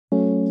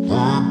I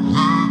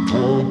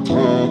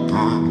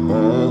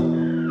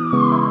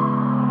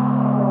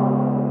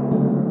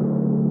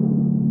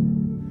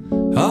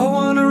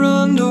wanna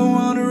run, don't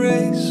wanna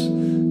race,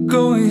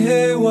 going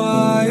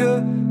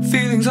haywire,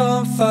 feelings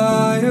on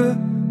fire,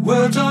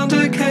 words on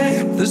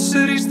decay. The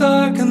city's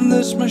dark and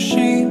this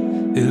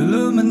machine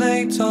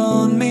illuminates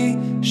on me.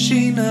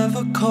 She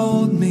never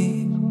called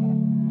me.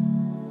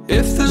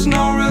 If there's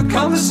no real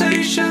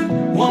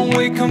conversation,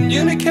 one-way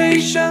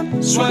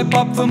communication, swipe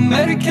up for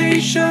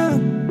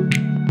medication.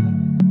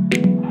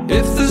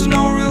 If there's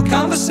no real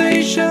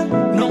conversation,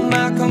 no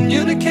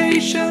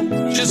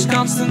malcommunication, just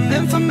constant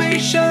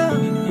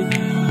information.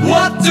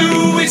 What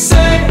do we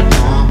say?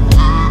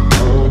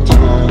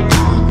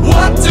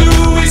 What do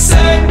we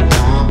say?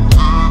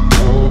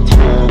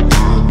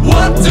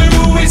 What do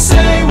we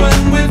say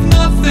when with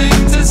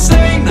nothing to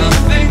say?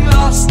 Nothing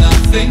lost,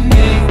 nothing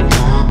gained.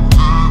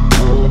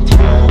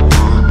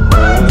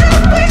 What do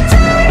we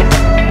say?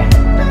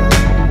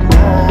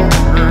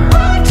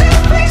 What do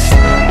we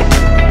say?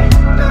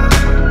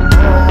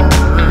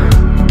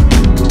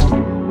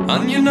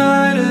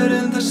 Ununited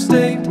in the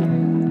state,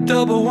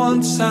 double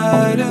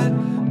one-sided,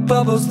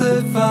 bubbles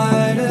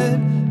divided,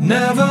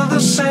 never the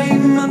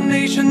same. A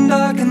nation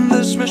dark in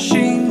this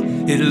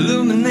machine, it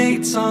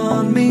illuminates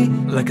on me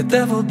like a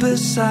devil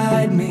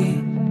beside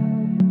me.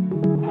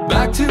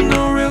 Back to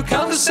no real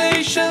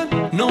conversation,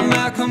 no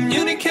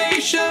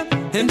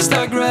malcommunication,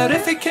 instant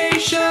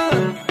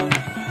gratification.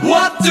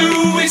 What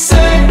do we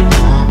say?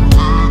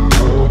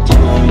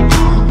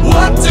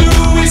 What do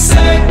we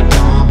say?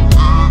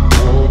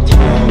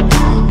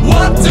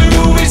 What do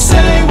we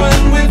say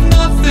when with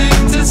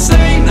nothing to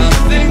say?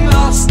 Nothing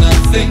lost,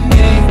 nothing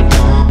gained.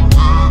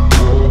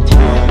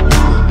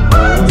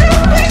 What do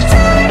we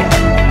say?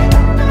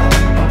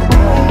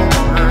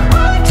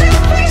 What do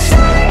we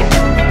say?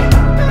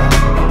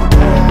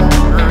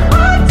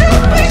 What do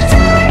we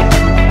say?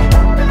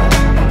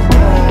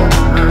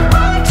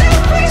 What do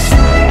we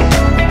say?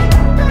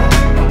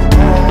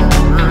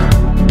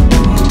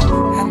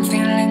 I'm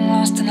feeling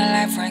lost in a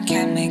life where I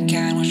can't make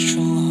out what's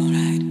true.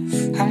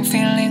 I'm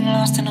feeling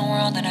lost in a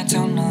world that I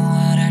don't know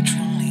what I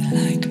truly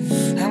like.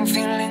 I'm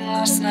feeling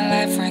lost in a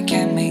life where I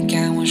can't make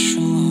out what's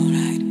true,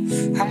 right?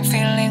 I'm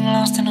feeling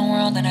lost in a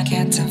world that I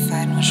can't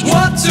define what's true.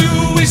 What do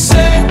we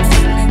say? I'm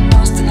feeling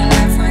lost in a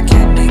life where I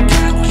can't make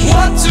out what's true.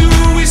 What do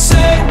we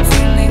say? I'm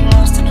feeling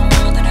lost in a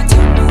world that I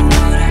don't know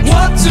what I truly like.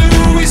 What do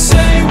we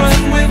say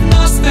when with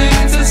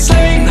nothing to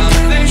say?